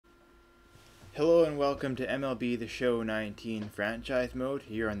Hello and welcome to MLB The Show 19 franchise mode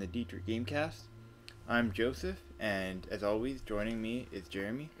here on the Dietrich Gamecast. I'm Joseph, and as always, joining me is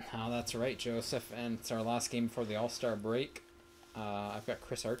Jeremy. Oh, that's right, Joseph, and it's our last game before the All-Star break. I've got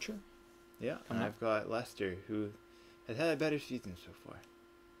Chris Archer. Yeah, and I've got Lester, who has had a better season so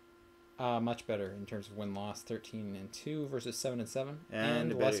far. Much better in terms of win-loss, 13-2 versus 7-7,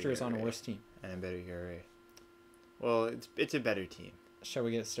 and Lester's on a worse team. And a better ERA. Well, it's a better team. Shall we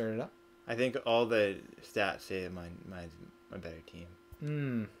get started up? I think all the stats say that mine's a better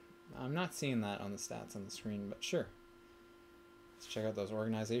team. I'm not seeing that on the stats on the screen, but sure. Let's check out those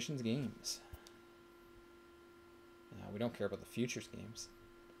organizations' games. We don't care about the futures games.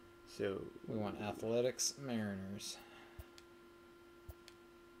 So we want Athletics, Mariners.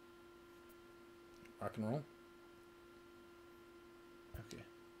 Rock and roll. Okay.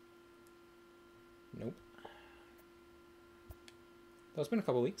 Nope. It's been a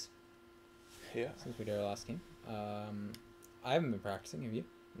couple weeks. Yeah. Since we did our last game. I haven't been practicing, have you?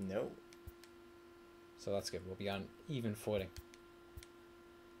 No. So that's good. We'll be on even footing.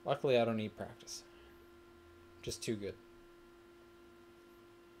 Luckily, I don't need practice. Just too good.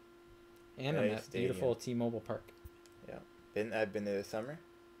 And I'm at beautiful T-Mobile Park. Yeah. I've been there this summer.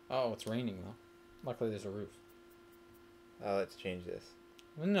 Oh, it's raining, though. Luckily, there's a roof. Oh, let's change this.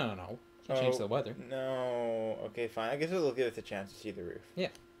 Well, no. Can't change the weather. No. Okay, fine. I guess it'll give us a chance to see the roof. Yeah.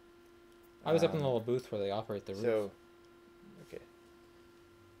 I was up in the little booth where they operate the roof. So, okay.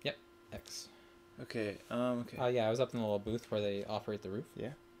 Yep. X. Okay. Okay. Yeah, I was up in the little booth where they operate the roof.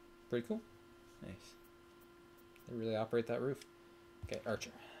 Yeah. Pretty cool. Nice. They really operate that roof. Okay,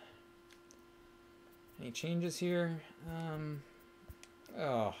 Archer. Any changes here?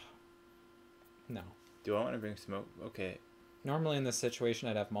 Oh. No. Do I want to bring smoke? Okay. Normally in this situation,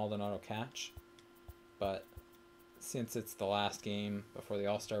 I'd have Maldonado catch. But since it's the last game before the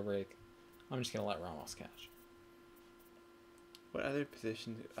All-Star break, I'm just going to let Ramos catch. What other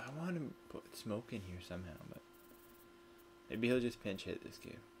positions? I want to put smoke in here somehow, but maybe he'll just pinch hit this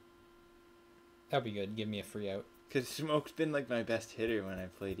game. That'd be good. Give me a free out. Because Smoke's been like my best hitter when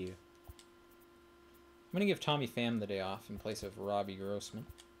I've played you. I'm going to give Tommy Pham the day off in place of Robbie Grossman.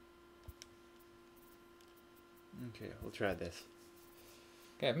 Okay, we'll try this.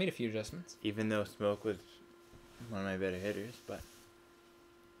 Okay, I've made a few adjustments. Even though Smoke was one of my better hitters, but...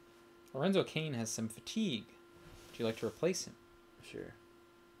 Lorenzo Cain has some fatigue. Would you like to replace him? Sure.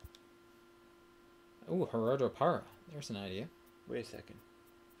 Ooh, Gerardo Parra. There's an idea. Wait a second.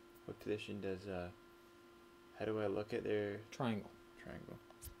 What position does, how do I look at their... Triangle. Triangle.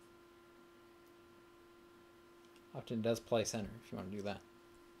 Upton does play center, if you want to do that.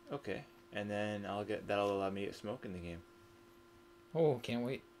 Okay. And then that'll allow me to smoke in the game. Oh, can't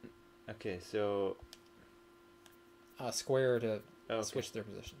wait. Okay, so... Square to switch their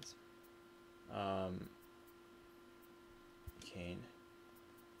positions. Kane.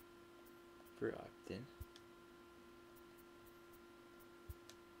 For Upton.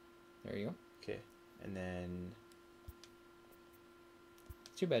 There you go. Okay, and then...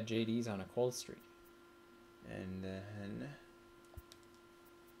 It's too bad JD's on a cold streak. And then...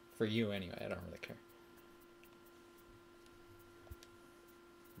 For you, anyway. I don't really care.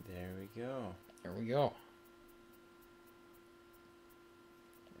 There we go. There we go.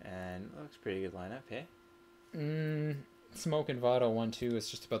 And looks pretty good lineup, hey? Smoke and Votto 1-2 is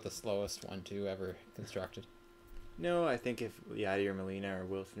just about the slowest 1-2 ever constructed. No, I think if Yadier Molina or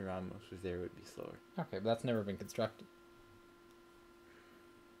Wilson Ramos was there, it would be slower. Okay, but that's never been constructed.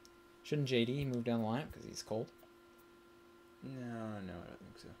 Shouldn't JD move down the lineup because he's cold? No, I don't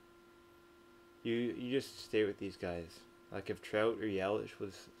think so. You just stay with these guys. Like if Trout or Yelich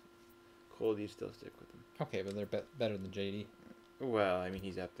was cold, you still stick with them. Okay, but they're better than JD. Well, I mean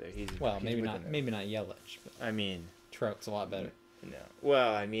he's up there. He's maybe not Yelich. But I mean Trout's a lot better. No.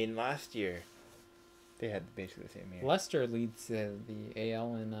 Well, I mean last year they had basically the same year. Lester leads the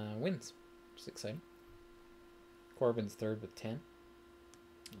AL in wins, which is exciting. Corbin's third with 10.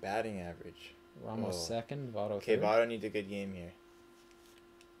 Batting average. Ramos second, Votto okay, third. Votto needs a good game here.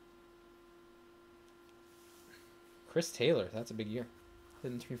 Chris Taylor, that's a big year.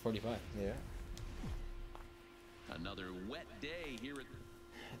 Hitting 345. Yeah. Another wet day here at...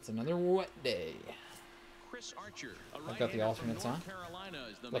 It's another wet day. Chris Archer, I've got the alternates on.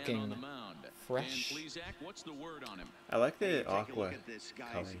 Looking on fresh. What's the word on him? I like the aqua colors.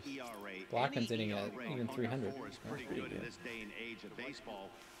 Blackman's hitting at even 300. That's pretty good.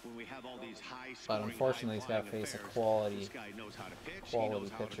 But unfortunately, he's got to face a quality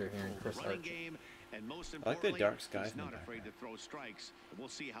pitcher here in Chris Archer. I like the dark skies.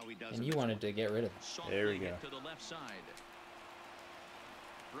 And you wanted to get rid of him. There we go.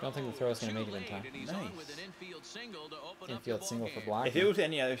 Don't think the throw is going to make it in time. Nice. Infield single for Black. If it was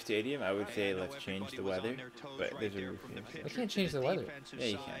any other stadium, I would say let's change the weather. But there's a roof here. We can't change the weather. Yeah,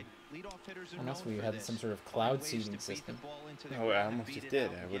 you can. Unless we had some sort of cloud seeding system. Oh, I almost just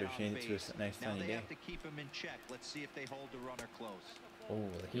did. I would have changed it to a nice sunny day. Oh,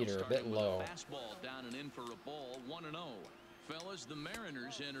 the heater a bit low. Fastball down and in for a ball, 1-0. Fellas, the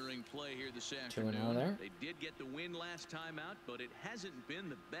Mariners entering play here this afternoon. 2-0 there. They did get the win last time out, but it hasn't been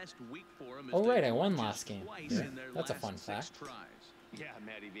the best week for them. Oh right, I won last game. Yeah. That's a fun fact. Tries. Yeah,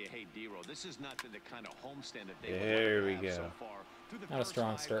 Matty, hey, D-Row, this is not the kind of homestand that they There we have go. so far. Not a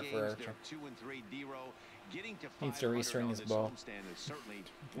strong start for Archer. 2-3, D-Row. Getting to Needs to 500 restring on his this bow. homestand is certainly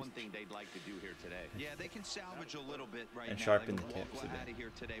one thing they'd like to do here today. Yeah, they can salvage a little bit right And now. sharpen They the can tips walk a bit. out of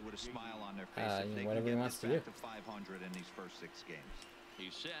here today with a smile on their face. You if know, they whatever can he get wants this to back do. to 500 in these first 6 games.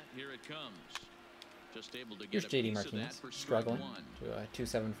 He's set. Here it comes. Just able to Here's get a JD piece of that Martinez, for strike struggling one. to a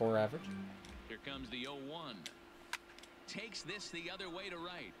 2.74 average. Here comes the 0-1. Takes this the other way to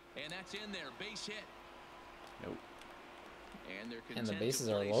right, and that's in there. Base hit. Nope. And, they're And the content bases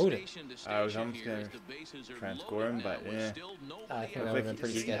to are play loaded. station to I was station almost here gonna as the bases are try and loaded score him, now but with yeah. still nobody I think out. that would've been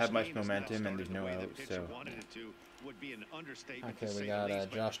pretty He didn't have sketchy. much momentum and there's no out, so Okay, we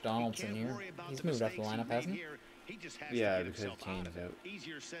got Josh Donaldson here. He's moved up the lineup, hasn't he? yeah, because Kane's out.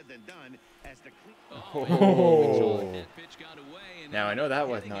 Easier said than done as the Oh. That pitch got away, and Now I know that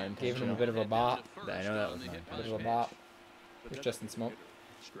was not Gave him a intentional. bit of a bop. I know that was not A bit of a bop. Here's Justin Smoke.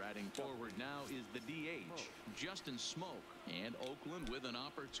 Striding forward now is the DH, Justin Smoke. And Oakland with an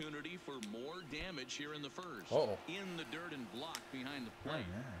opportunity for more damage here in the first. Uh-oh. In the dirt and block behind the plate.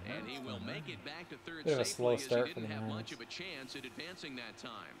 yeah, And he will make it back to third Bit of a slow safely as start he for didn't the have Mariners. much of a chance at advancing that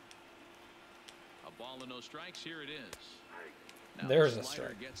time. A ball and no strikes, here it is. Now There's the a slider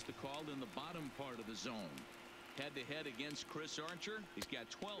strike. gets the call in the bottom part of the zone. Head-to-head against Chris Archer. He's got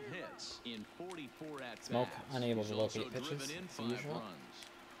 12 hits in 44 at-bats. Smoke unable to He's locate also pitches, driven in as 5 usual. runs.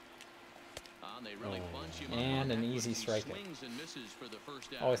 They really bunch him up And on an that easy with some strikeout. swings and misses for the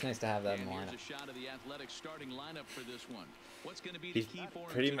first out. Always nice to have that in And the here's lineup. a shot of the Athletics starting lineup for this one. What's going to be the He's key for him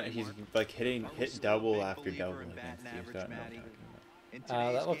pretty much today, he's Mark? like hit double big after believer double in against batting you. So I don't know average, what I'm Matty. talking about. In That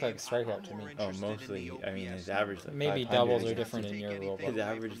today's looked like a game, strikeout I'm to more me. Oh, interested in mostly. the I mean, his OPS average like number. Maybe 500. doubles are Doesn't different in take your anything rule book. His away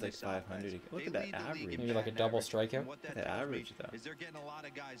average from is like this 500. offense. Look They at that lead the league average. in Maybe like a batting double average. strikeout? And what that The tells me average, though. is they're getting a lot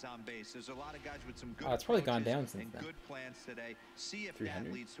of guys on base. There's a lot of guys with some good It's probably gone approaches down since and then. good plans today. See if 300?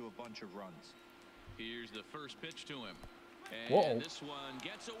 that leads to a bunch of runs. Here's the first pitch to him. And Whoa. this one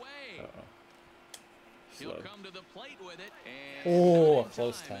gets away. Uh-oh. He'll Slow. come to the plate with it. And Oh, not in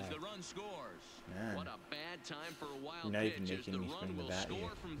close time as tag. the run scores. Man. What a bad time for a wild You're not even pitch as the making me run swing the will bat score here.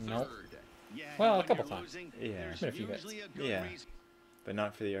 from Nope. third. Well, a couple times. Yeah. Been a few hits. Yeah. But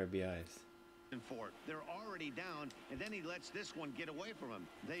not for the RBIs. They're already down, and then he lets this one get away from him.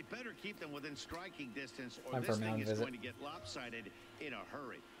 They better keep them within striking distance, or Time for this a thing mound is visit. going to get lopsided in a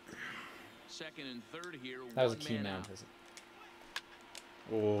hurry. Second and third here. That was a one key man mound out. visit.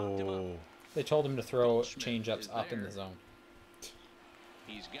 Oh. They told him to throw Schmidt change-ups is up in there. the zone.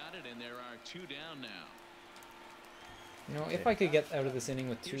 He's got it, and there are 2 down now. You know, if I could get out of this inning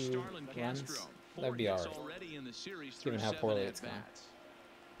with Here's 2 Starlin runs, Castro. that would be 4 hits alright. already in the series Given through how 7 poorly it's gone. at-bats.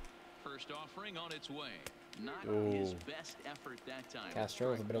 First offering on its way. Not Oh. his best effort that time.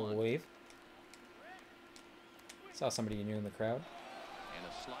 Castro with a bit of a Strike wave. Saw somebody you knew in the crowd. And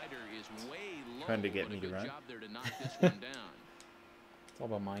a slider is way low. Trying to get but me a to good run. job there to knock this one down. It's all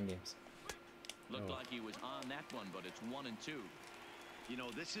about mind games. Looked Oh. like he was on that one, but it's 1 and 2. You know,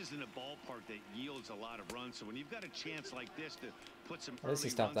 this isn't a ballpark that yields a lot of runs, so when you've got a chance like this to put some At least he early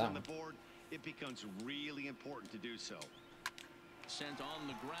stopped runs that on the one. board, it becomes really important to do so. Sent on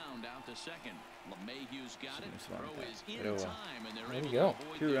the ground out to second. LeMahieu's got it. Shouldn't have swung Throw at that. is in But oh well. time, and they're There able you to go.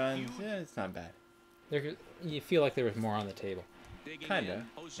 avoid 2 the runs. huge Yeah, it's not bad. You feel like there was more on the table. digging Kinda. in,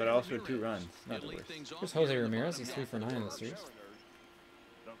 Jose But also 2 Ramirez. runs. Not He'll the lead worst. things off Here's here Jose in the Ramirez. bottom He's 3 for 9 in the series.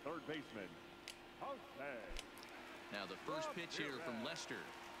 The third baseman, Jose. Now the first pitch here from Lester.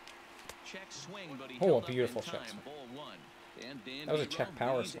 Check swing, but he Oh, a held up in beautiful check time. swing. Ball 1. And Dan That was a Dietrich check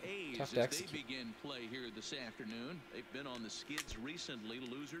power these swing. A's Tough as to execute. they begin play here this afternoon. They've been on the skids recently,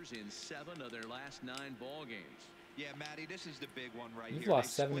 losers in 7 of their last 9 ball games. Yeah, Matty, this is the big one right You've here. lost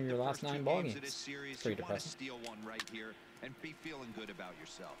They 7 of split your the last first 9 2 ball games of games. this series. Pretty You want to depressing. steal one right here. and be feeling good about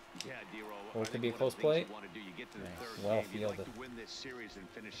yourself. Yeah, Dero. Or it could be a close play. Nice. Well fielded.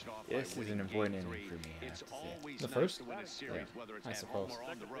 This is an important inning for me, I have to say. The first? Yeah, I suppose.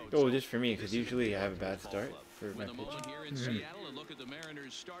 Oh, just for me, because usually I have a bad start for my With a moment pitching. here in Seattle, and look at the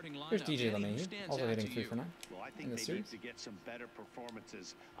Mariners starting lineup. Here's DJ Any who LeMahieu, stands also out hitting to 3 you? for 9. Well, I in think the they series. need to get some better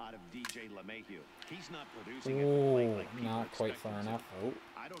performances out of DJ LeMahieu. He's not producing at the plate Ooh, like people not quite expect far him to. enough. Oh,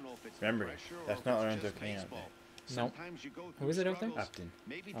 I don't know if it's remember, pressure or that's if not it's Lorenzo just Kane out baseball. there. Nope. Sometimes you go Who through is it out there? struggles. Upton.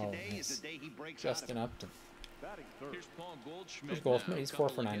 Maybe Oh, today nice. is the day he breaks Justin out Upton. Batting third. Here's Paul Goldschmidt. Here's Goldschmidt. now. He's 4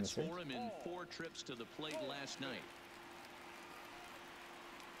 for Couple of 9 hits this year. for him in 4 trips to the plate last night.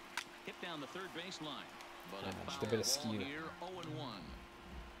 Hit down the third baseline. But a Just a foul bit of ball skew. here, 0-1.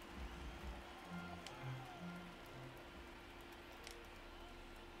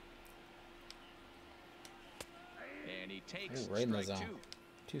 And he takes Ooh, right in the strike zone. 2.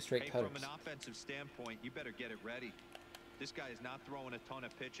 2 straight Hey, cutters. from an offensive standpoint, you better get it ready. This guy is not throwing a ton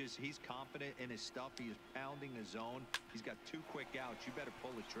of pitches. He's confident in his stuff. He is pounding the zone. He's got 2 quick outs. You better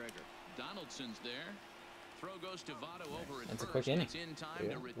pull the trigger. Donaldson's there. Throw goes to Votto over at That's a first. quick inning. It's in time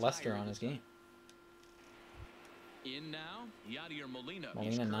Yeah. to retire Lester on his this time. game. In now, Yadier Molina. Molina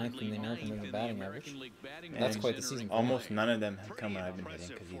He's ninth in currently the American ninth League in batting the average. American League batting That's average quite the entering season. play. Almost none of them have Pretty come when I've been hitting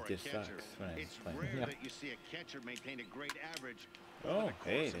impressive because he for a just catcher. sucks when I It's play. rare Yeah. that you see a catcher maintain a great average Oh, over the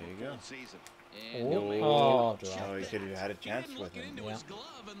hey, course of there a you go. full season. And Oh, he'll make oh, it. drop. Oh, he could have had a He chance didn't with look him. into Yeah. his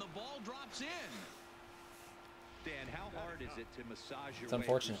glove, and the ball drops in. Dan, how hard is it to massage your It's way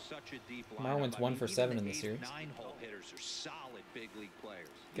unfortunate. through such a deep lineup? Marwin's 1 for even 7 in the the 8th, series. 9-hole hitters are solid big league players.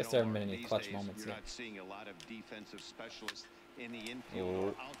 Guess You there know, haven't been any these clutch days, moments you're yet. not seeing a lot of defensive specialists in the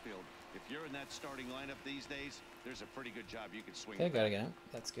infield or outfield. If you're in that starting lineup these days, there's a pretty good job you can swing. Okay, the gotta bat. get out.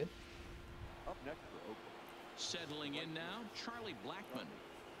 That's good. Up next for Oakland. Settling in now, Charlie Blackmon.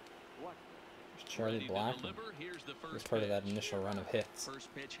 Black. There's Charlie Ready to Blackmon. deliver. Here's the Was first part of that pitch. initial run of hits,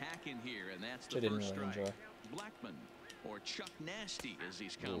 First pitch hack in here, and that's which I the didn't first really strike. enjoy. Blackmon, or Chuck Nasty as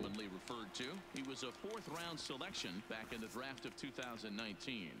he's commonly referred to. He was a 4th-round selection back in the draft of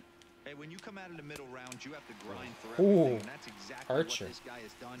 2019. Hey, when you come out of the middle round, you have to grind for Ooh, everything, and that's exactly Archer. what this guy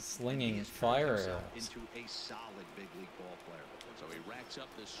has done. Slinging He has turned fire himself arrows. into a solid big league ball player. So he racks up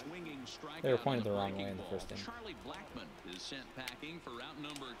the swinging strikeout. They were pointed and the wrong breaking way in the ball. first inning. Charlie Blackmon is sent packing for route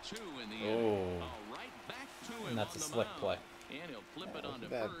number 2 in the Oh. inning. Right back to him And that's on a the slick mound. play. And he'll flip it Oh, onto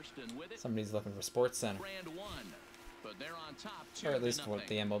bad. first, and with it, Somebody's looking for Sports Center, Brand 1. But they're on top 2 or at to least what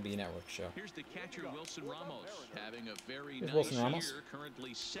nothing. the MLB Network show. Here's the catcher Wilson Ramos having a very Here's nice Wilson Ramos. year,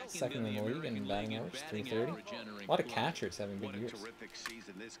 currently Second in the league American in batting League average, batting 330. average entering A lot of play. catchers having What big a years. terrific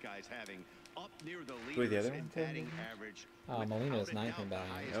season this guy's having. Up near the Who are the leaders other in ones? batting average. Molina is without a 9th doubt in the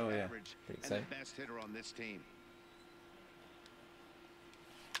batting highest average. Oh, yeah. average Pretty and the exciting. best hitter on this team.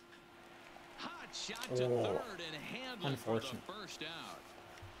 Hot shot to Oh, third and handled for the unfortunate. first out.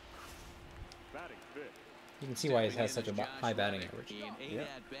 Batting fifth. You can see why he Stepping has in such a is Josh high batting Reddick. average. In 8 Yeah.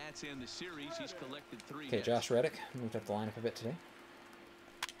 at-bats in the series, he's collected 3 Okay, hits. Josh Reddick moved up the lineup a bit today.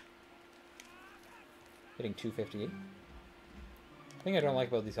 Hitting 258. The thing I don't like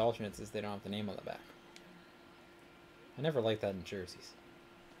about these alternates is they don't have the name on the back. I never liked that in jerseys.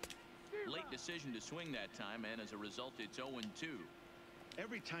 Late decision to swing that time, and as a result, it's 0-2.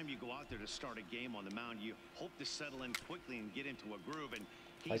 Every time you go out there to start a game on the mound, you hope to settle in quickly and get into a groove, and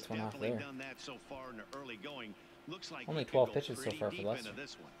he's Lights went off definitely there. done that so far in the early going. Looks like Only he could 12 go pitches so pretty far for deep Lester. into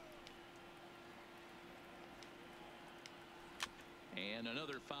this one. And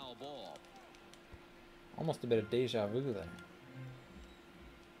another foul ball. Almost a bit of deja vu there.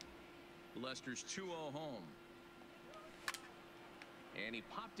 Lester's 2-0 home. And he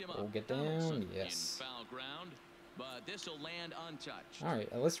popped him up. Oh, get down, Donaldson yes. In foul ground, but this will land untouched.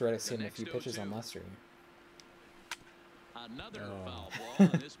 Alright, at least Reddick's The hitting a next few pitches 0-2. on Lester. Another Oh. foul ball,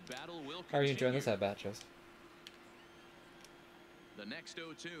 and this battle will continue. How are you enjoying this at bat, Joseph? The next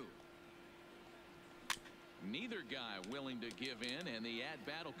 0-2. Neither guy willing to give in, and the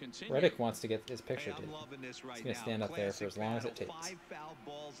at-bat will continue. Reddick wants to get his picture, Hey, I'm dude. loving this right He's gonna now. stand up there for Classic as long as it battle. takes. 5 foul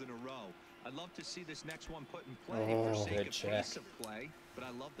balls in a row. I'd love to see this next one put in play Oh, for sake good of check. pace of play, but I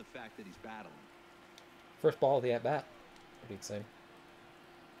love the fact that he's battling. First ball of the at bat. Pretty exciting.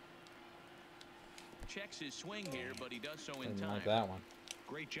 Checks his swing here, but he does so in Didn't time. like that one.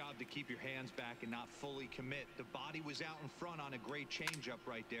 Great job to keep your hands back and not fully commit. The body was out in front on a great changeup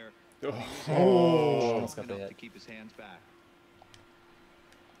right there. Oh. Almost got the Enough to hit. keep his hands back.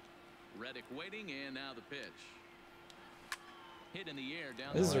 Reddick waiting, and now the pitch. Hit in the air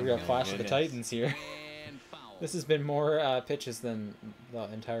down This is the a right real field clash of the goodness. Titans here. And foul. This has been more pitches than the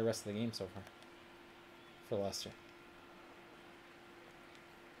entire rest of the game so far for Leicester.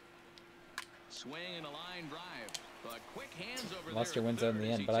 Swing and a line drive. But quick hands over Lester there wins out in the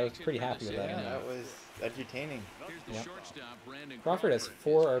end, but I was pretty happy with that. Yeah, Anyway. that was entertaining. Here's the Yep. shortstop, Brandon Crawford has Crawford.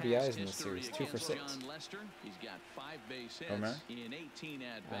 4 His RBIs past in this series, history 2 for against 6. John Lester, he's got 5 base hits Homer? in 18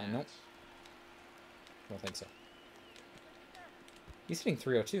 at-bats. Nope. I don't think so. He's hitting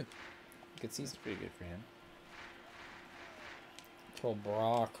 302. Good That's season. pretty good for him. Till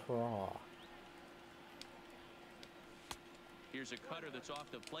Bra Craw. Here's a cutter that's off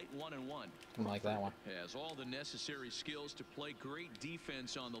the plate, 1-1. Didn't like that one. Has all the necessary skills to play great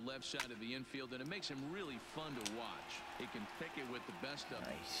defense on the left side of the infield, and it makes him really fun to watch. He can pick it with the best of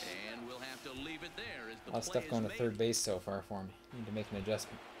them, and we'll have to leave it there as the A lot of play stuff going is to made. third base so far for me. Need to make an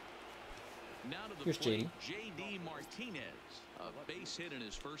adjustment. Now to the Here's plate, JD. JD Martinez, a base hit in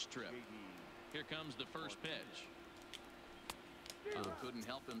his first trip. Here comes the first pitch. Couldn't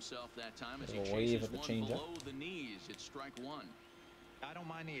help himself that time as he Little wave chases at the one changeup. below the knees. It's strike one. I don't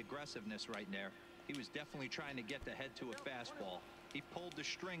mind the aggressiveness right there. He was definitely trying to get the head to a fastball. He pulled the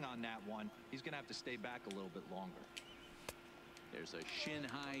string on that one. He's going to have to stay back a little bit longer. There's a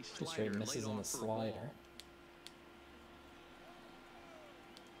shin-high Two straight slider misses laid on the off for a ball. slider.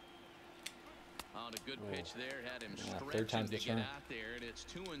 On a good pitch there, had him Yeah, third stretching time's to the get charm. out there, and it's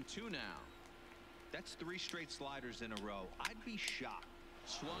 2-2 now. That's 3 straight sliders in a row. I'd be shocked.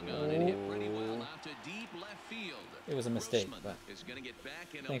 Swung on and hit pretty well out to deep left field. It was a mistake, Grossman but is going to get back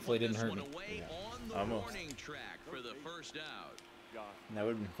and thankfully it put didn't this hurt one me. away Yeah. on the Almost. warning track for the first out. That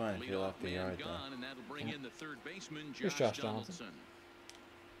would have been fun if he Leadoff left the man yard though. gone, and that'll bring Yeah. in the third baseman, Here's Josh Josh Donaldson. Donaldson.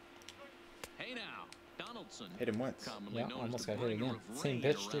 Hey now, Donaldson. Hit him once. Commonly Yeah, known almost as the got hit bringer again. of Same rain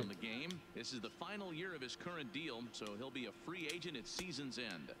pitch, too. around the game. This is the final year of his current deal, so he'll be a free agent at season's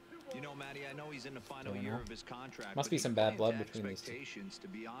end. You know, Matty, I know he's in the final Don't year know. of his contract. Must but be he's some bad playing blood to between these two. expectations, to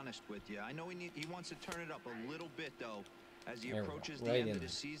be honest with you. I know he wants to turn it up a little bit, though, as he There we go. approaches Right the end in of the there.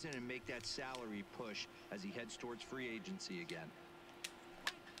 season and make that salary push as he heads towards free agency again.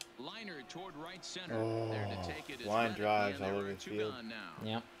 Liner toward right center. Oh, There to take it is line Reddick, drives and all there over are the 2 field. gone now.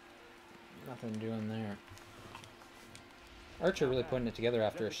 Yep. Nothing doing there. Archer really putting it together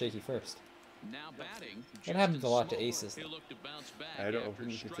after a shaky first. Now batting. It happens a lot to Justin aces, Smoak. though. He'll look to bounce back I don't after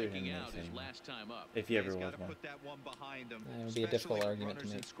wouldn't consider him striking an out ace his anymore. last time up. If he ever He's was got to one. put that one behind him. It would be a difficult especially argument to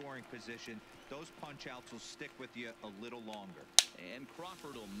runners in make. scoring position. Those punch outs will stick with you a little longer. And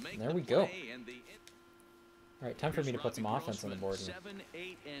Crawford will make There the we go. play, and the All right, time for me to put some Robbie offense on the board here. 7,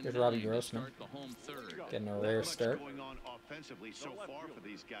 8, and Here's Robbie 9 to Grossman. start the home third. Getting a Not rare much start. going on offensively so far for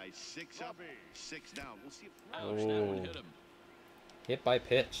these guys. 6 up, 6 down. We'll see. Ouch, that one Oh. hit him. Hit by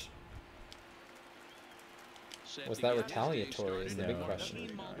pitch. Set Was to that get his day retaliatory is the big No. question.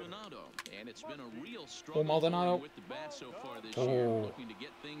 Ian Maldonado, and it's been a real struggle Maldonado. for him with the bat so far this year, Oh. looking to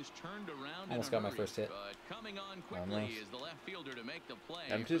get things turned around. Almost in a got my hurry, first hit. But coming on quickly Almost. is the left fielder to make the play.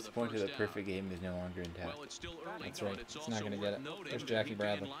 I'm for the disappointed first that out. perfect game is no longer intact. Well, it's still early, That's right. but it's He's also not gonna worth get it. noting There's that Jackie he'd be in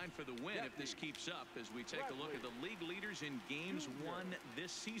Bradley. line for the win if this keeps up as we take a look at the league leaders in games won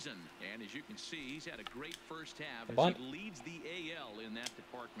this season. And as you can see, he's had a great first half The as bunt. he leads the AL in that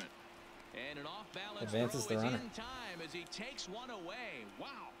department. And an off-balance Advances throw the is runner. in time as he takes one away. Wow.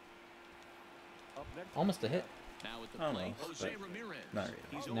 Up next, Almost a hit. Now at the Almost, plate, Jose but Ramirez. not really.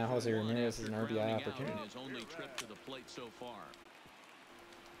 He's Now 0 Jose for 1 Ramirez is an after RBI grounding out opportunity. in his only trip to the plate so far.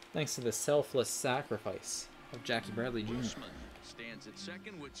 Thanks to the selfless sacrifice of Jackie Bradley Jr. Grossman stands at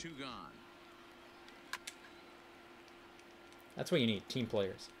second with 2 gone. That's what you need, team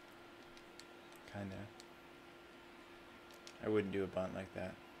players. Kinda. I wouldn't do a bunt like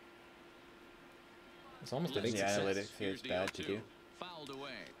that. It's almost a big The success. analytics say Here's it's the bad to 0-2. do. Fouled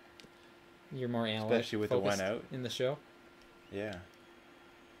away. You're more analytic, Especially with the one focused out. in the show. Yeah.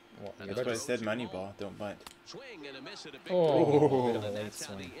 Well, And you're That's about why I to, said Moneyball, don't bunt. Swing and a miss at a big Oh, ball. bit of a And late that's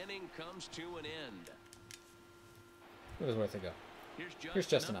how swing. the inning comes to an end. it was worth a go. Here's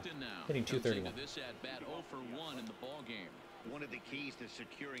Justin Upton now. hitting Comes 231. into this at bat 0 for 1 in the ball game. One of the keys to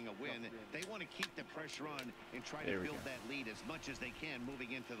securing a win, they want to keep the pressure on and try There to we build go. that lead as much as they can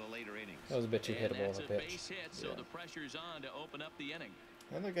moving into the later innings. That was a bit too And hittable that's of a a base pitch. hit, so Yeah. the pressure's on to open up the inning.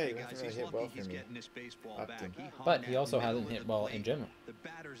 Another guy Hey, who guys, doesn't he's really hit well lucky for he's me. getting this baseball Upton. back. He hung But that he also middle hasn't of hit the well plate. in general. The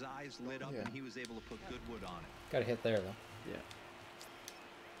batter's eyes lit up, Yeah. and he was able to put good wood on it. Got a hit there, though. Yeah.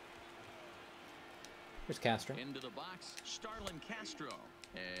 Here's Castro. Into the box, Starlin Castro,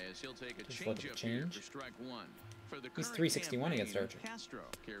 as he'll take a Just look at the changeup here change. for strike 1. For the He's current 361 against campaign, Archer. Castro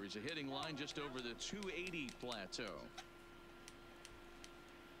carries a hitting line just over the 280 plateau.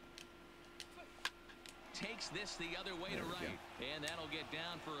 Takes this the other way to There we right, and that'll get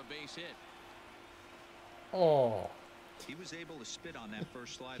down for a base hit. Oh, He was able to spit on that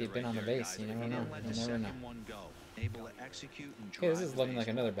first slider. He'd been right on the there, base, guys. you He never didn't know. let You the never know. second one go. Able to execute and okay, this drive is the looking like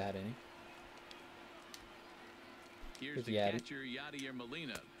baseball. another bad inning. Here's the catcher, Yadier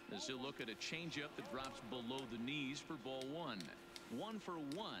Molina, as he'll look at a changeup that drops below the knees for ball one. 1 for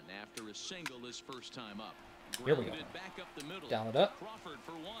 1 after a single his first time up. Here we go. Back up the middle. Dial it up. Crawford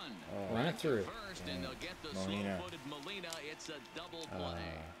for 1. Run it through. First, and they'll get the slow-footed Molina. It's a double play.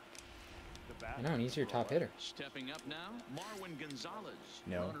 I know, and he's your top hitter. Stepping up now, Marwin Gonzalez.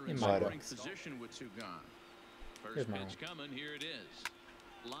 No, Runner in in my scoring books. position with 2 gone. Here's First Marwin. pitch coming. Here it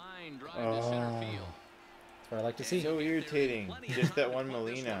is. Line drive to center field. That's what I like to see. So irritating. Just that one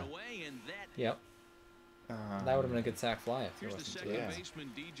Molina. Yep. That would have been a good sack fly if there Here's the wasn't second two.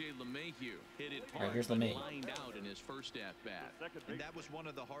 baseman, DJ LeMahieu. Hit it All right, here's hard, but LeMay. lined out in his first at-bat. And that was one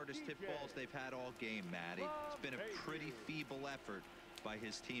of the hardest hit balls they've had all game, Matty. It's been a pretty feeble effort by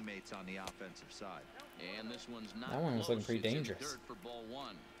his teammates on the offensive side. And this one's not That one was looking close. pretty It's in the dangerous. dirt for ball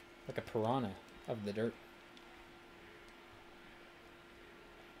 1. Like a piranha of the dirt.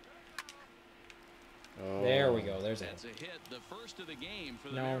 Oh. There we go. There's a That's a hit, the first of the game for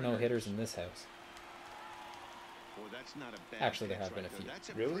the no Mariners. hitters in this house. Boy, that's not a bad Actually, there pitch have been right a few. there. That's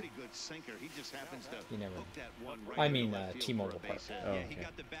a Really? pretty good sinker. He just happens to You never. hook that one right I into mean, left field T-Mobile for a Park. base hit. Oh, Yeah, he okay.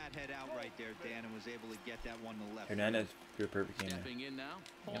 got the bat head out right there, Dan, and was able to get that one to left. Hernandez threw a perfect game there. Stepping in now,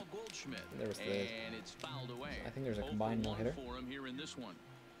 Paul Yep. Goldschmidt. There was the- and it's fouled away. I think there's a 0 combined for 1 no-hitter. for him here in this one.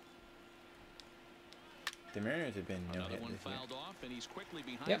 The Mariners have been no Another hit one this year. fouled off, and he's quickly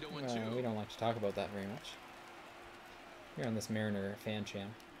behind Yep. 0-2. We don't like to talk about that very much. Here on this Mariner fan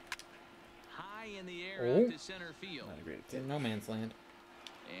channel. High in the air Oh. out to center field. Not a great It's pitch. in no man's land.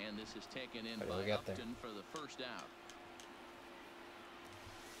 And this is taken in How do we by get there? Upton for the first out.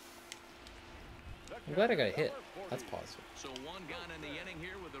 I'm glad I got a hit. That's positive. So 1 gone in the inning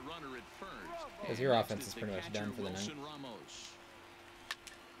here with a runner at first. Because your And offense next is the pretty much catcher, done for the night. Wilson Ramos.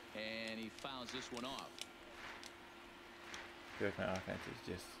 And he fouls this one off. I feel like my offense is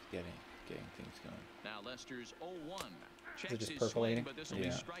just getting things going. Now Lester's 0-1. Checks just his percolating? swing, but this will Yeah.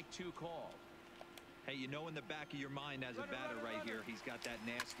 be strike 2 call. Hey, you know in the back of your mind as a batter right here, he's got that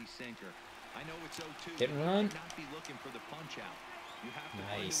nasty sinker. I know it's 0-2. Hit and but you run. might not be looking for the punch out. You have to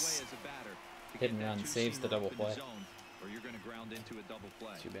Nice. find a way as a batter to Hit get and that run two-seamer saves the up double in play. zone, or you're going to ground into a double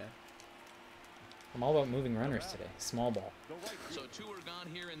play. Too bad. I'm all about moving runners today. Small ball. So 2 are gone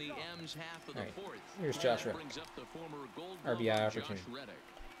here in the M's half of the Alright, 4th. here's Josh That Reddick. brings up the former Gold RBI Glover, opportunity. Josh Reddick.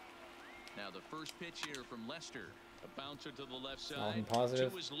 Now the first pitch here from Lester. A bouncer to the left side. Nothing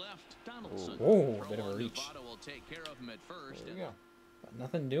positive. To his left, Donaldson. Oh, Throw bit of a on reach. Votto will take care of him at first. There we go. Got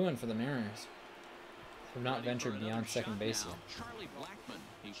nothing doing for the Mariners. Have not Ready for ventured another beyond second shot base now. yet. Charlie Blackmon.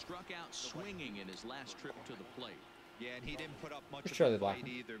 He struck out swinging in his last trip to the plate. Yeah, and he didn't put up much Here's of Charlie a fight Blackmon.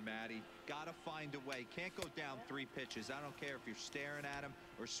 either, Matty. Got to find a way. Can't go down 3 pitches. I don't care if you're staring at him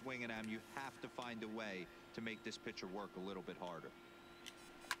or swinging at him. You have to find a way to make this pitcher work a little bit harder.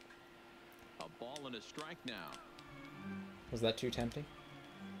 A ball and a strike now. Was that too tempting?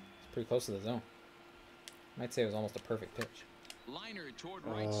 It's pretty close to the zone. Might say it was almost a perfect pitch. Liner toward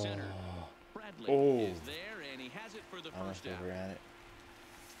right center. Bradley Oh. is there, and he has it for the Almost first out. overran it.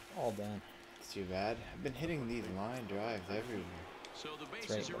 All done. It's too bad. I've been hitting these line drives everywhere. So the That's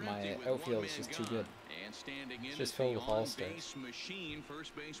bases right, are but my empty with outfield one is man just too gone. good. And standing in just is filled the with all-stars. on-base machine,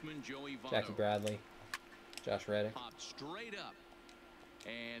 first baseman Joey Votto. Jackie Bradley. Josh Reddick. Popped straight up,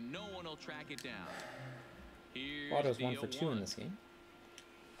 and no one will track it down. Here's Votto's the 1 for 2 in 0-1. this game.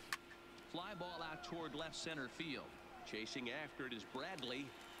 Fly ball out toward left center field. Chasing after it is Bradley.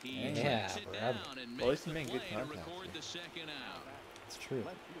 He Yeah, tracks it Bradley. down and Well, makes he's the making play good to contact record here. the second out. It's true.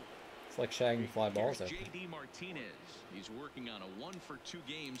 It's like shagging fly balls Here's out there. J.D. Martinez. He's working on a 1 for 2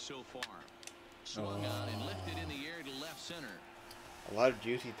 game so far. Swung on and lifted in the air to left center. A lot of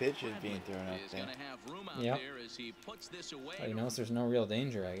juicy pitches being Bradley thrown out is there. going to have room out Yep. there as he puts this away. Oh, you notice there's no real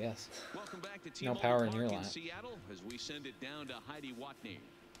danger, I guess. Welcome back to No T-Mobile power in Park your in line. Seattle as we send it down to Heidi Watney.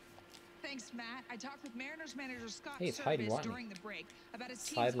 Thanks, Matt. I talked with Mariners manager Scott Hey, it's Heidi Service Watney. during the break about his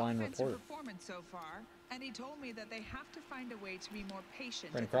team's Sideline offensive reporter. performance so far, and he told me that they have to find a way to be more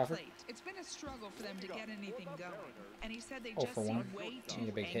patient Brandon at the Crawford? plate. It's been a struggle for them to get anything going, and he said they Oh, just for seem one. way Need too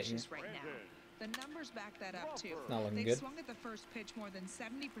a big hit here. anxious right now. The numbers back that up too. Not looking They've good. swung at the first pitch more than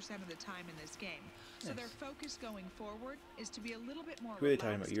 70% of the time in this game. So their focus going forward is to be a little bit more Who are they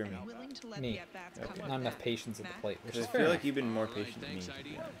talking about, relaxed you or and me? willing to let Me. the at-bats Okay. come with Not enough them. patience at the Matt? plate, which Because is I fair feel enough. like you've been more All right, patient than me. thanks, to Heidi.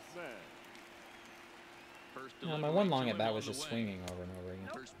 be honest. First No, my delivery one to long him at bat on was the just way. swinging over and over again.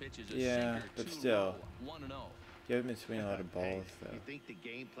 First pitch is a Yeah, sinker, but 2 still. 1-0. You haven't been swinging a lot of Hey, balls, though. you think the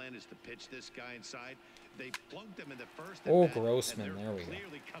game plan is to pitch this guy inside? They plugged him in the first Oh, at-bat, Grossman, and they're there we go.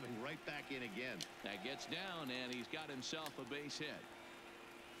 clearly coming right back in again. That gets down, and he's got himself a base hit.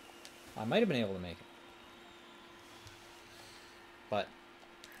 I might have been able to make it. But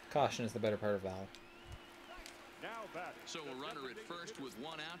caution is the better part of valor. Now batting. So a runner at first with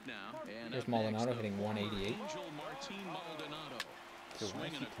one out now. And Here's up next, Maldonado the hitting former 188. Angel Martin Maldonado. So why is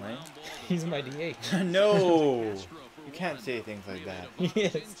Swinging he a playing? ground ball to He's my third. DH. No! Castro for You can't one. say things like that. Relay to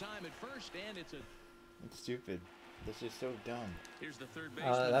Yes. Bonds in time at first, and it's a It's stupid. That's just so dumb. Here's the third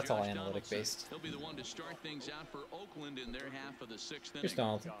baseman, That's all Josh analytic Donaldson. based. He'll be the one to start things out for Oakland in their half of the sixth Here's inning.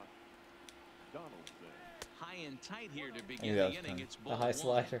 Donaldson. Donaldson. High and tight here to Maybe begin that the was inning. fun. It's The ball high one.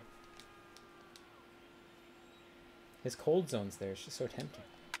 slider. His cold zone's there. It's just so tempting.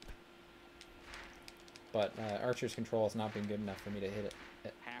 But Archer's control has not been good enough for me to hit it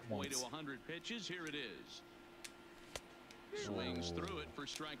at Halfway once. to 100 pitches. Here it is. Swings through it for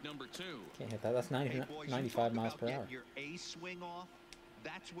strike number 2. Can't hit that. That's 90, Hey, boys, you 95 talk miles about per hour. getting your ace swing off.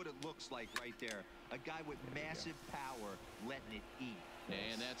 That's what it looks like right there. A guy with massive power letting it eat.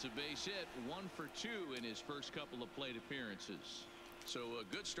 And that's a base hit. 1 for 2 in his first couple of plate appearances. So a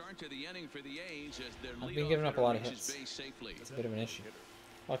good start to the inning for the A's as their I've leadoff been giving up a hitter lot of reaches hits. base safely. It's a bit of an issue.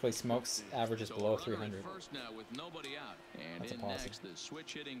 Luckily, Smokes averages So below a runner at 300. first now with nobody out. And That's a in positive. next, the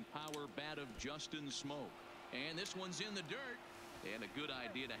switch-hitting power bat of Justin Smoke. And this one's in the dirt. And a good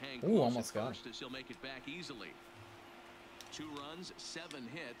idea to hang Ooh, close almost at got first as he'll make it back easily. 2 runs, 7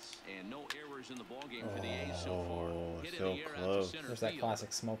 hits, and no errors in the ballgame for the A's so far. Oh, Hit in so the air out to close. center There's that field.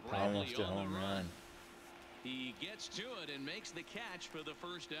 classic Smoke power. Bradley Almost a on the home run. run. He gets to it and makes the catch for the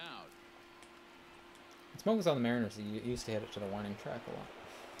first out. When Smoke was on the Mariners, he used to hit it to the warning track a lot.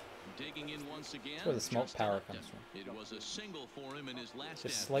 Digging in once again. That's where the smoke Justin power Upton. comes from. It was a single for him in his last Just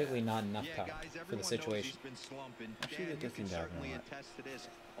at-bat. slightly not enough Yeah, power guys, for the everyone knows situation. he's been slumping. Actually, Dan, that you doesn't can happen a certainly lot. attest to this,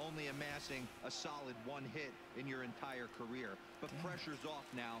 only amassing a solid 1 hit in your entire career. But pressure's off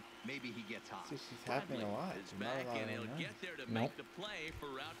now. Maybe he gets hot. It's just happening a lot. Is Not a back lot and of he'll home get runs. there to Nope. make the play for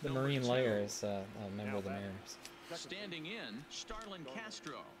route The number Marine 2. Layer is a member of the Mariners. Standing in, Starlin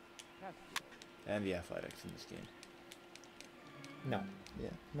Castro. And the Athletics in this game. No, Yeah.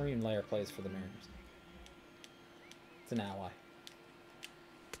 Marine Layer plays for the Mariners. It's an ally.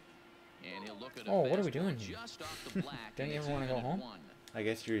 And he'll look at a Oh, what are we fastball doing here? just off the black. Don't and you it's ever wanna even go at home? 1. I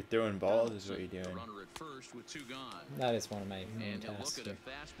guess you're throwing balls is what you're The doing. runner at first with 2 gone. That is one of my main And he'll tasks. look at a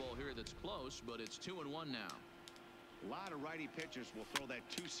here. fastball here that's close, but it's 2-1 now. A lot of righty pitchers will throw that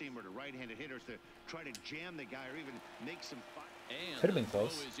 2-seamer to right-handed hitters to try to jam the guy or even make some fun. And Could've been the throw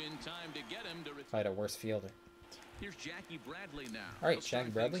close. is in time to get him to If I had a worse fielder. Here's Jackie Bradley now. All right, He'll start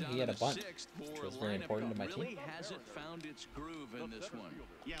Jackie Bradley, things he out had a in the bunt, 6th which for was a very lineup important to my that team. really hasn't found its groove in this one.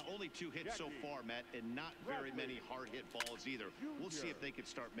 Yeah, only 2 hits so far, Matt, and not very many hard-hit balls either. We'll see if they can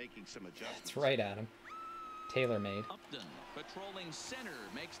start making some adjustments. That's right, Adam. Tailor made. Upton patrolling center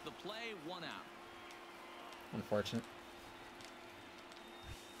makes the play, 1 out. Unfortunate.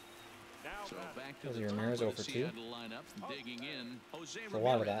 So back to Those the are your top Ramirez of 0 the for 2. Seattle lineup, digging in. Jose There's a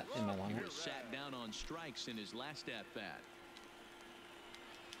lot of Ramirez. that in my He lineup. was sat down on strikes in his last at bat.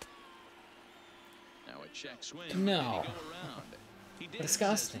 Now a check swing. No. Did he go around? He did,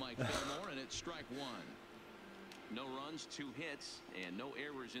 Disgusting. says Mike Fillmore, and it's strike 1. No runs, 2 hits, and no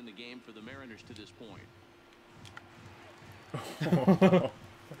errors in the game for the Mariners to this point.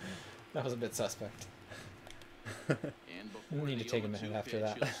 That was a bit suspect. And before need the to take a 0-2 minute after pitch,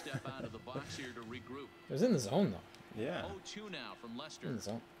 that. he'll step out of the box here to regroup. It was in the zone, though. Yeah. 0-2 now from Lester. In the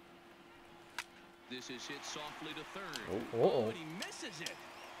zone. This is hit softly to third. Oh. Uh-oh. And he misses it.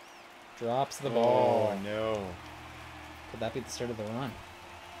 Drops the ball. Oh, no. Could that be the start of the run?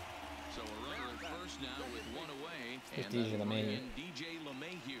 So a runner at first now with 1 away. With And DJ that'll bring LeMahieu. in DJ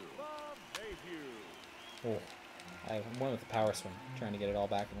LeMahieu. Oh. I went with the power swing, trying to get it all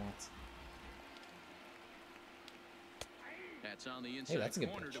back at once. That's on the inside that's a good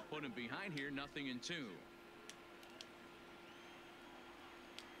corner pitch. to put him behind here. 0-2.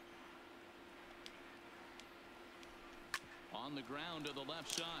 On the ground to the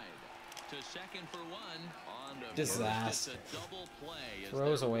left side. To second for 1. On to Disaster. first, it's a double play. as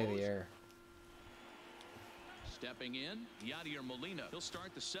Throws there away goes. the air. Stepping in, Yadier Molina. He'll start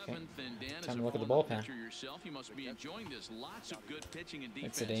the 7th, and Dan, Time as to a look at the former bullpen. pitcher yourself, you must be enjoying this. Lots of good pitching and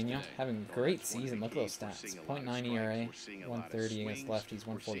It's defense Cedeno today. having a great season. Look at those stats. 0.9 ERA, 130 against lefties,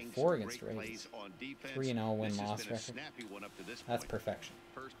 144 against righties. 3-0 win-loss record. That's perfection.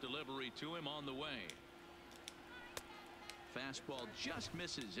 First delivery to him on the way. Fastball just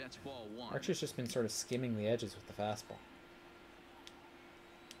misses. That's ball 1. Archer's just been sort of skimming the edges with the fastball.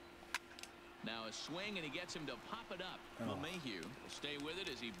 Now a swing, and he gets him to pop it up. LeMahieu will stay with it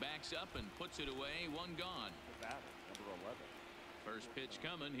as he backs up and puts it away. 1 gone. First pitch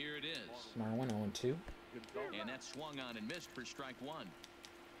coming. Here it is. Marwin 0-2. And that swung on and missed for strike 1.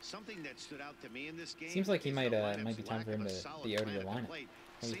 Something that stood out to me in this game. Seems like he is might the lineup's be time for lack him of a to solid be out of plan your at the lineup. plate.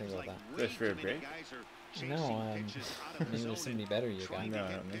 What do you think about that? Just for a break? No, maybe there's somebody better you got. No,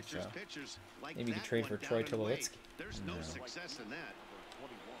 I don't think so. Maybe you could trade for Troy Tulowitzki. There's no success in that.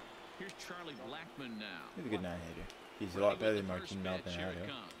 Here's Charlie Blackmon now. He's a good 9-hitter. He's a lot better than Martin Maldonado.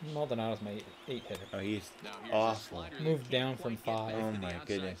 Maldonado's my 8-hitter. Oh, he's awful. Moved down from 5. Oh my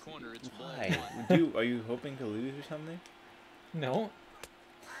goodness. Why? Are you hoping to lose or something? No.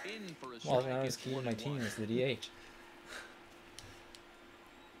 Maldonado's key to my team is the DH.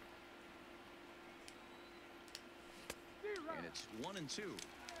 And it's 1-2.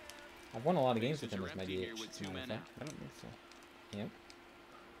 I've won a lot of games with him as my DH. I don't think so. Yep.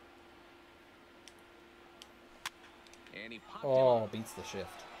 And he popped Oh, beats the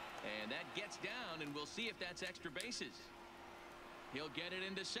shift. And that gets down, and we'll see if that's extra bases. He'll get it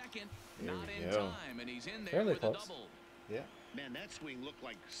into second. There Not we in go. time, and he's in there Fairly with close. a double. Yeah. Man, that swing looked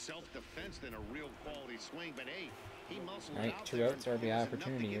like self-defense than a real quality swing, but hey, he muscled All right, out 2 there outs, and RBI was enough to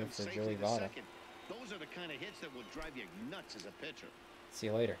opportunity get here him for safely Joey to Votto. second. Those are the kind of hits that will drive you nuts as a pitcher. See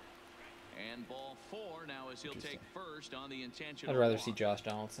you later. And ball 4 now as he'll take first on the intentional I'd rather walk. see Josh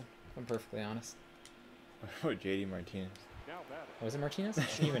Donaldson, if I'm perfectly honest. Or JD Martinez. Oh, was it Martinez?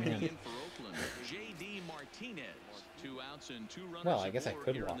 Even him. In for Oakland, J.D. Martinez. 2 outs and 2 runners. Well, I guess I aboard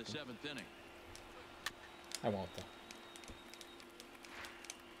could here walk in the him. 7th inning. I won't, though.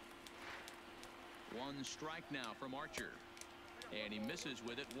 1 strike now from Archer. And he misses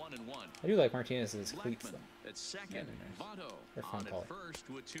with it 1-1. I do like Martinez's cleats, Blackmon though. at second. Yeah, they're nice. Votto They're fun on color. at first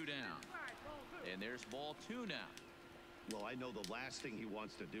with 2 down. And there's ball 2 now. Well, I know the last thing he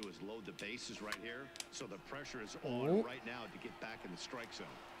wants to do is load the bases right here, so the pressure is on Oop. right now to get back in the strike zone.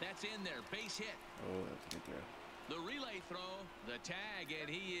 That's in there. Base hit. Oh, that's a good throw. The relay throw, the tag, and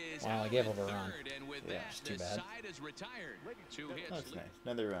he is Wow, I out gave at up a run. third, and with Yeah, that, it's too the bad. side is retired. 2 hits. That's nice.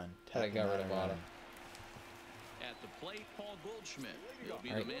 Another run. But I got rid of Another Votto. run. At the plate, Paul Goldschmidt. He'll be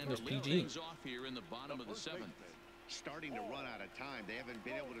All right, the man here's to lead PG. things off here in the bottom of the 7th. Starting to run out of time. They haven't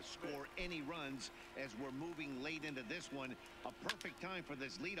been able to score any runs as we're moving late into this one. A perfect time for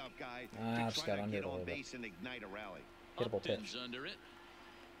this leadoff guy just to got try to under get it a on little bit. base and ignite a rally. Hittable Upton's pitch. under it.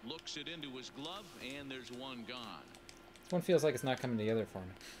 Looks it into his glove, and there's 1 gone. This one feels like it's not coming together for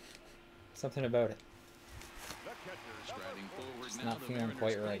me. Something about it. Striding forward Just now, not the feeling Mariners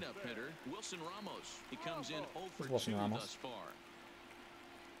quite right. cleanup hitter, Wilson Ramos. He comes in 0 for 2 Wilson Ramos. thus far.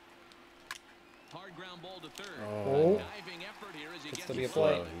 Hard ground ball to third. Oh. Diving effort here as he Gets gets to be a the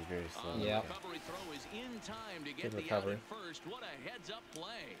play. Slow. He's very slow. On the Yeah. recovery throw is in time to get Good the recovery. out at first. What a heads-up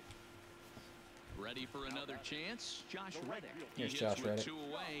play. Ready for another chance? Josh Reddick. He Here's hits Josh with Reddick. 2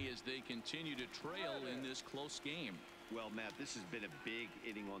 away as they continue to trail in this close game. Well, Matt, this has been a big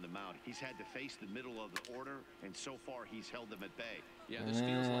inning on the mound. He's had to face the middle of the order, and so far he's held them at bay. Yeah, this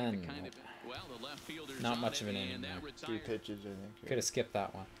feels like the kind nope. of, well, the left fielder's Not on much it, of an and inning that there. 3 retired. pitches, I think. Could have skipped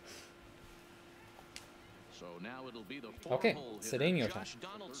that one. So now it'll be the Okay, four-hole hitter, Cedeno time. Josh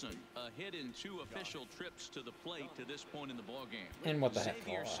Donaldson, a hit in 2 official trips to the plate to this point in the ballgame. And what the heck?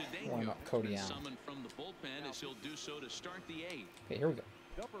 Xavier Oh, Cedeno warm up Cody Allen. summoned from the bullpen as he'll do so to start the 8th. Okay, here we go.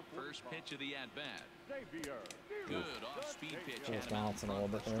 First pitch of the at-bat. Good off-speed pitch. There's had him out Donaldson a little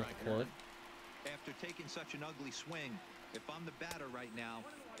front bit for there with strike the curve. 1. After taking such an ugly swing, if I'm the batter right now,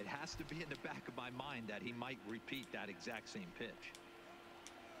 it has to be in the back of my mind that he might repeat that exact same pitch.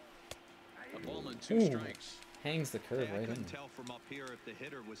 A ball and 2 Ooh. strikes. Hangs the curve I right in couldn't there. tell from up here if the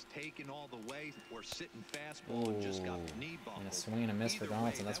hitter was taking all the way or sitting fastball and just got Ooh. knee buckled. And a swing and a miss for Either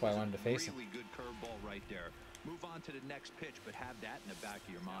Donaldson. way, That's that why I was wanted to face him. Really good curveball right there. Move on to the next pitch, but have that in the back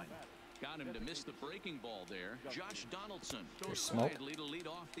of your mind. Got him to miss the breaking ball there. Josh Donaldson There's goes smoke. quietly to lead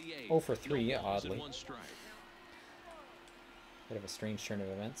off the 8th. 0 for 3, No balls and oddly. 1 strike. Bit of a strange turn of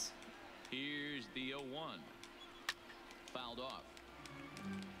events. Here's the 0-1. Fouled off.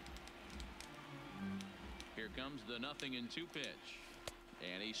 Here comes the 0-2 pitch.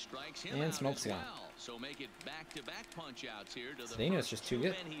 And he strikes him And out smoke's as gone. well. So make it back-to-back punch-outs here to the Cedeno's first just too 2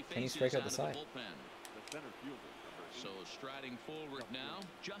 good. men he Can he faces strike out the of side? bullpen. So striding forward now,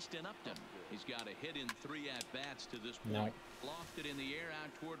 Justin Upton. He's got a hit in 3 at-bats to this point. No. Lofted in the air out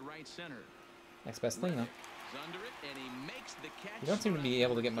toward right center. Next best thing, though. He's under it, and he makes the catch. You don't seem to be for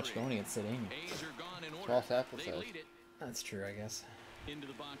able to get number much 3. going against Cedeno. A's are gone in order. Cross apple They size. lead it That's true, I guess. into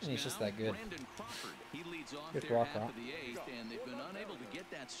the box And he's now. just that good. Brandon Crawford, he leads off Good there rock after rock. the 8th, and they've been unable to get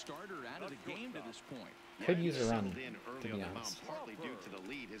that starter out of the game to this point. Could use a run, Settled in early to be on the mound, honest. partly due to the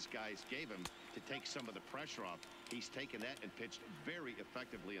lead his guys gave him to take some of the pressure off. He's taken that and pitched very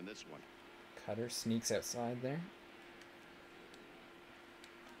effectively in this one. Cutter sneaks outside there.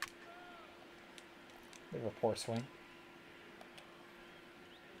 Bit of a poor swing.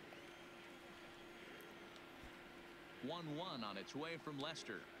 1-1 on its way from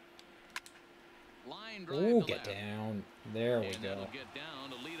Lester. Line drive Ooh, to get left. down. There we And go. that'll get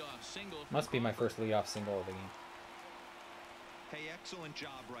down, a leadoff single from Must be my Crawford. first leadoff single of the game. Hey, excellent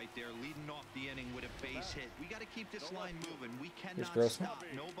job right there, leading off the inning with a base hit. We got to keep this line moving. We cannot Grossman. stop.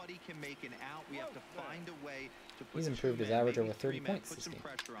 Nobody can make an out. We have to find a way to put He's improved his 2 men, average maybe over 30 3 men, points put this some game.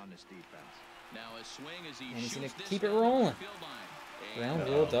 pressure on this defense. Now a swing as he And he's shoots gonna this keep it down the rolling. field line. Ground And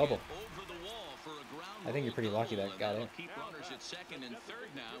rule that'll double. get over the wall for a ground I think you're rule pretty lucky double, that and got that'll it. keep runners at second and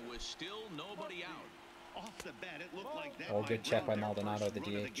third now with still nobody out. Off the bat, it looked like that Oh, might good check by ground their Maldonado, first the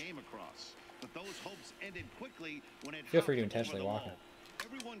run of DH. game across. But those hopes ended quickly when it Feel free to hopped over intentionally the walk wall. him.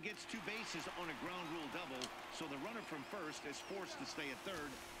 Everyone gets 2 bases on a ground rule double, so the runner from first is forced to stay at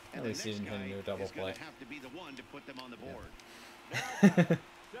third. And At the least he next didn't hit guy into a double is going play. to have to be the one to put them on the board.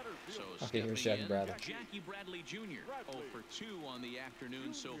 So Okay, here's stepping Jackie in, Bradley. Jackie Bradley Jr. 0 for 2 on the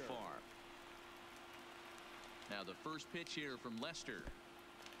afternoon so far. Now the first pitch here from Lester.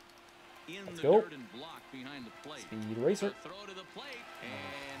 In Let's the go. dirt and block behind the plate. Speed racer. The throw to the plate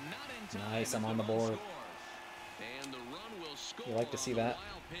and not in time. Nice, I'm as on the run board. scores. And the run will score. You like to see on the that.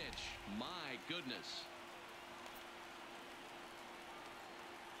 Wild pitch. My goodness.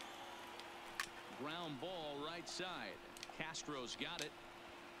 Ground ball right side. Castro's got it.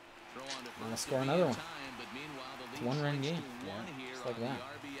 Throw on to Wanna first score to be another in one. Time, but meanwhile the It's lead a one-run shrinks game. to 1 Yeah, here just like on that.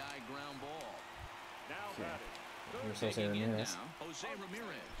 the RBI ground ball. Here's Jose Taking in Ramirez. now, Jose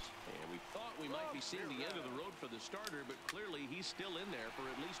Ramirez. And we thought we might be seeing the end of the road for the starter, but clearly he's still in there for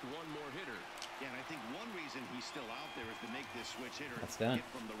at least one more hitter. Yeah, and I think one reason he's still out there is to make this switch hitter That's done. hit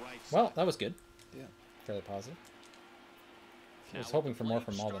from the right Well, side. that was good. Yeah. Fairly positive. I was Now hoping at for the more plate,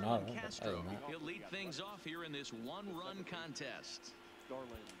 from Maldonado, Starlin but Castro. other than that. He'll lead things off here in this one-run contest.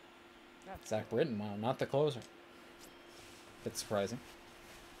 Zach Britton, wow, not the closer. Bit surprising.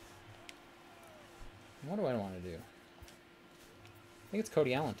 What do I want to do? I think it's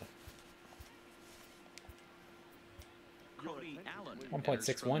Cody Allenton. Cody Allen.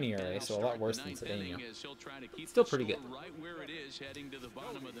 1.61 ERA, so a lot worse than Ninth inning Cedeno. as he'll try to keep Still the pretty score good. right where it is heading to the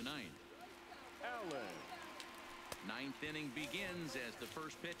bottom of the ninth. Ninth inning begins as the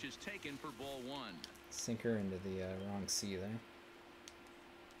first pitch is taken for ball 1. Sinker into the wrong C there.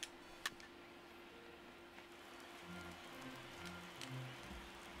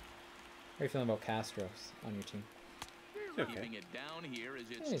 How are you feeling about Castro's on your team? Okay. Keeping it down here as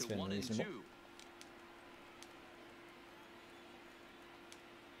Yeah, it's he's to been 1 and reasonable. 2.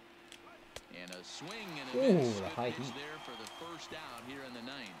 And a swing and a Ooh, miss. the Good high pitch heat. there for the first out here in the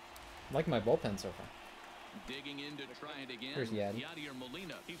ninth. I like my bullpen so far. Digging in to try it again. Here's Yadi. Yadier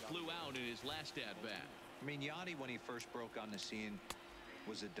Molina. He flew out in his last at bat. I mean, Yachty, when he first broke on the scene,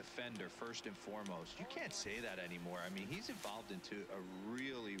 was a defender first and foremost. You can't say that anymore. I mean, he's evolved into a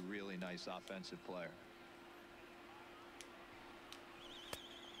really, really nice offensive player.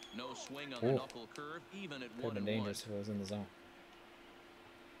 No swing on the Ooh. knuckle curve, even at Could have been 1-1. dangerous if it was in the zone.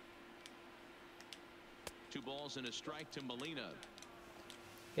 2 balls and a strike to Molina.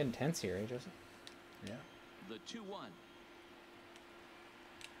 Getting tense here, eh, Joseph? Yeah. The 2-1.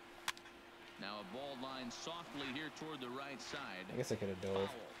 Now a ball line softly here toward the right side. I guess I could have dove. Foul.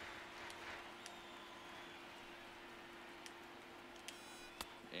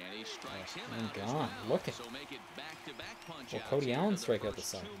 And he strikes him and out as gone. well. Look at- So make it back-to-back punch Well, outs Cody here Allen to the strike out the first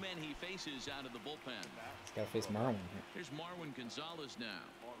side. 2 men he faces out of the bullpen. He's got to face Marwin here. Here's Marwin Gonzalez now.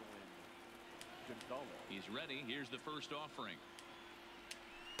 He's ready. Here's the first offering.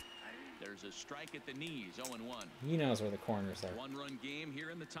 There's a strike at the knees, 0-1. He knows where the corners are. 1-run game here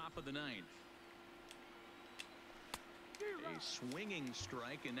in the top of the ninth. A swinging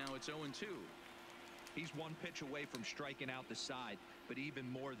strike, and now it's 0-2. He's 1 pitch away from striking out the side, but even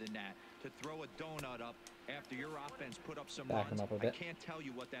more than that, to throw a donut up after your offense put up some Back him runs, up a I bit. can't tell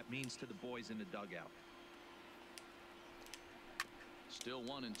you what that means to the boys in the dugout. Still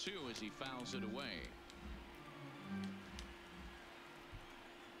 1-2 as he fouls it away.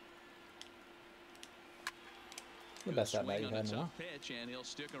 The best at bat Swing you've on a had in a while. tough pitch, and he'll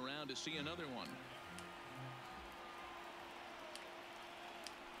stick around to see another one.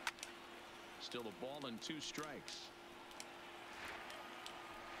 Still a ball and 2 strikes.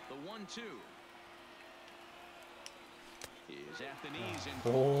 The 1-2 is at the knees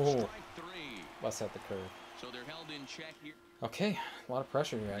and Oh. strike 3. Bust out the curve. So they're held in check here. Okay, a lot of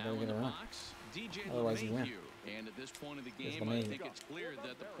pressure here. I Now gotta in get the around. box, DJ Otherwise you win. LeMahieu. And at this point of the Here's game, I LeMahieu. think it's clear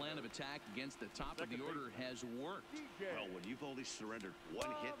that the plan of attack against the top of the order has worked. Well, when you've only surrendered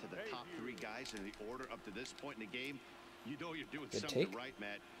 1 hit to the top 3 guys in the order up to this point in the game, You know you're doing Good something take. right,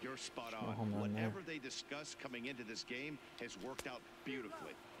 Matt. You're spot No on. home run there. Whatever they discussed coming into this game has worked out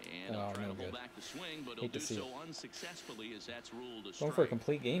beautifully. And Oh, trying no to hold good. back the swing, but he'll Hate to do see so it. unsuccessfully as that's ruled a Going strike. for a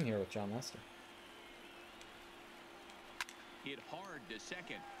complete game here with John Lester. Hit hard to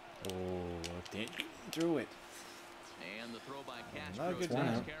second. Oh, threw it. And the throw by Not Castro a good takes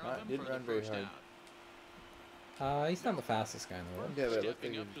run. care Not- of him didn't for the run very first hard. out. He's not the fastest guy in the world. Yeah, but it looked Stepping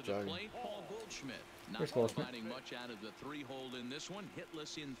like he up was to the jogging. plate, Paul Goldschmidt. Not Here's Goldschmidt. providing much out of the three-hole in this one.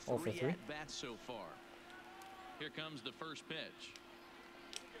 Hitless in 0 for 3 3. at-bats so far. Here comes the first pitch.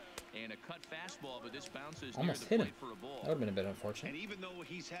 And a cut fastball, but this bounces Almost near hit the him. plate for a ball. That would have been a bit And unfortunate. even though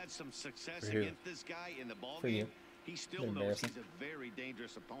he's had some success For who? against this guy in the ball For you. game, he still Bit knows embarrassing. he's a very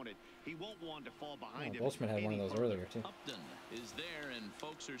dangerous opponent. He won't want to fall behind Oh, him. Goldschmidt had one of any those further. earlier, too. Upton is there, and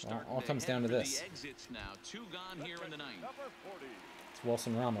folks are Well, starting all to comes head down to for this. the exits now. 2 gone here in the ninth. Number 40. It's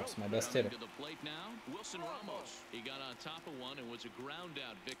Wilson Ramos, my best Coming hitter. to the plate now, Wilson Ramos. He got on top of one and was a ground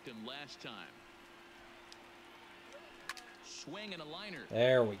out victim last time. Swing and a liner,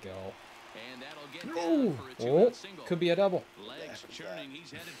 There we go. and that'll get down Oh, for a 2-out single. could be a double. Legs churning, he's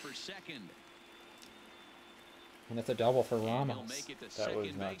headed for second. And it's a double for And he'll Ramos. make it to That was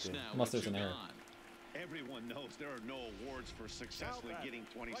second not base good. now Unless with there's 2 an error. gone. Everyone knows there are no awards for successfully getting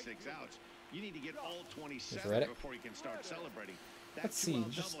 26 outs. You need to get all 27 Reddick. before you can start celebrating. That Let's see,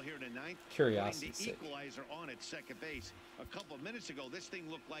 two-out just double here tonight, curiosity's putting the sake. equalizer on at second base. A couple of minutes ago, this thing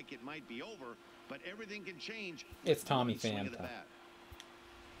looked like it might be over, but everything can change. It's Tommy One swing Pham of the time. bat.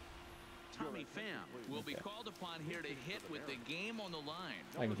 Tommy Pham will be called upon here to hit with the game on the line.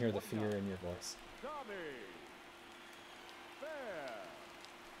 I can hear the fear in your voice. Tommy. Fair.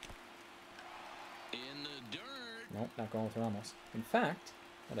 In the dirt. Nope, not going with Ramos. In fact,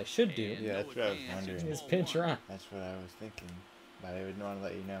 what I should do And Yeah, no that's what I was advance, wondering. it's is ball pinch one. run. That's what I was thinking, but I wouldn't want to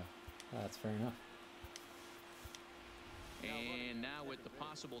let you know. That's fair enough. And now with the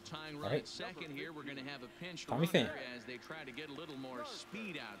possible tying run Right. at second here, we're going to have a pinch Tommy runner Pham. as they try to get a little more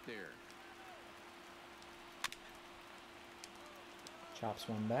speed out there. Chops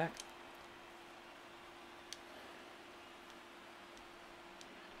one back.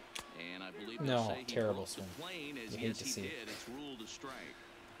 And I believe No, they'll say he terrible broke the swing. plane as You hate yes, to he see did. it. It's ruled a strike.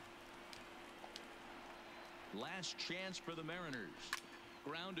 Last chance for the Mariners.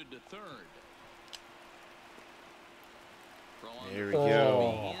 Grounded to third. Throw on There the we first go.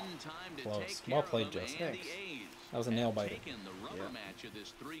 will be in time to Close. take Well care played, of them, Joseph. and the Thanks. A's That was a have nail biter. taken the rubber Yeah. match of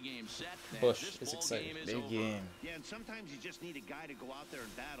this 3-game set. as Bush this is ball excited. game is Big over. game. Yeah, and sometimes you just need a guy to go out there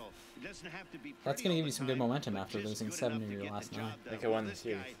and battle. It doesn't have to be That's pretty going to all give you the some good time, momentum but after just losing good 7 enough in to your get last the 9. job done. Like I won the This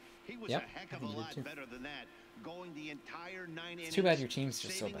series. guy, he was Yep, a heck I of a think you did lot too. better than that. Going the entire 9 innings. It's too bad your team's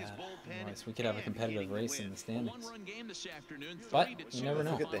just so saving his bad. bullpen, Otherwise, we could have a and competitive getting the race in win. the A standings. one-run game this afternoon. But 3-2 you never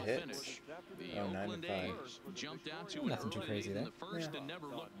know. Look at the final hits. finish. The Oh, 9 to Oakland 5. A's jumped out to Nothing an too early crazy lead in there. the first Yeah. and never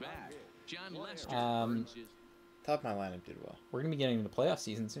looked back. John Lester Um, earns his Top of my lineup did well. We're going to be getting into playoff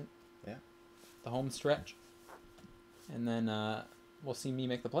season soon. Yeah. The home stretch. And then we'll see me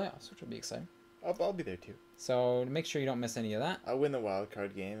make the playoffs, which will be exciting. I'll be there too. So to make sure you don't miss any of that, I'll win the wild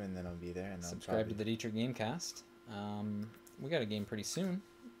card game and then I'll be there. And subscribe to the Dietrich Gamecast. We got a game pretty soon.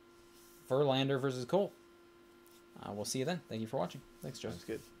 Verlander versus Cole. We'll see you then. Thank you for watching. Thanks, Joe. Sounds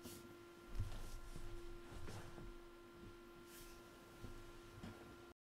good.